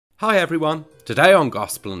Hi everyone, today on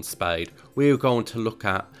Gospel and Spade we are going to look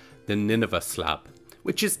at the Nineveh slab,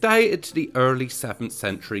 which is dated to the early 7th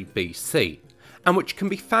century BC and which can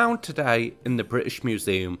be found today in the British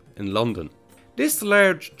Museum in London. This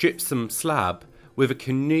large gypsum slab with a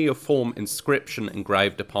cuneiform inscription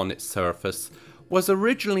engraved upon its surface was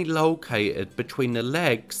originally located between the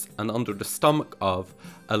legs and under the stomach of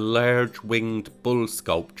a large winged bull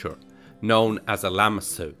sculpture known as a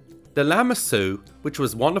Lamassu. The Lamassu, which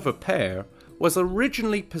was one of a pair, was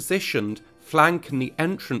originally positioned flanking the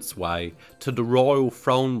entranceway to the royal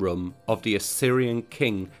throne room of the Assyrian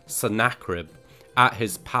king Sennacherib at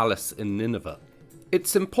his palace in Nineveh.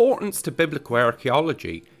 Its importance to biblical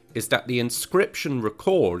archaeology is that the inscription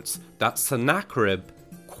records that Sennacherib,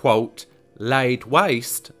 quote, laid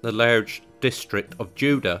waste the large district of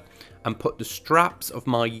Judah and put the straps of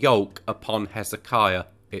my yoke upon Hezekiah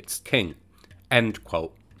its king, end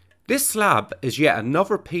quote. This slab is yet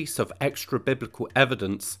another piece of extra-biblical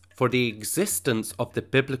evidence for the existence of the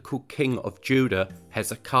biblical king of Judah,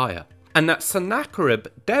 Hezekiah, and that Sennacherib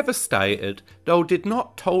devastated, though did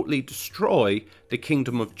not totally destroy, the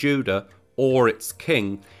kingdom of Judah or its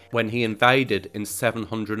king when he invaded in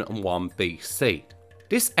 701 BC.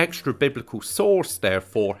 This extra-biblical source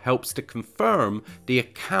therefore helps to confirm the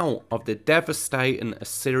account of the devastating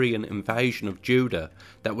Assyrian invasion of Judah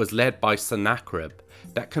that was led by Sennacherib,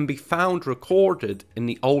 that can be found recorded in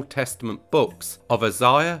the Old Testament books of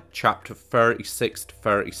Isaiah chapter 36 to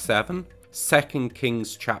 37, 2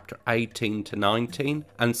 Kings chapter 18 to 19,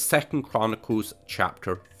 and 2 Chronicles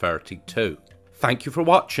chapter 32. Thank you for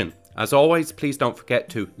watching. As always, please don't forget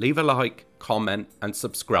to leave a like, comment and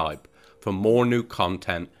subscribe for more new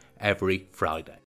content every Friday.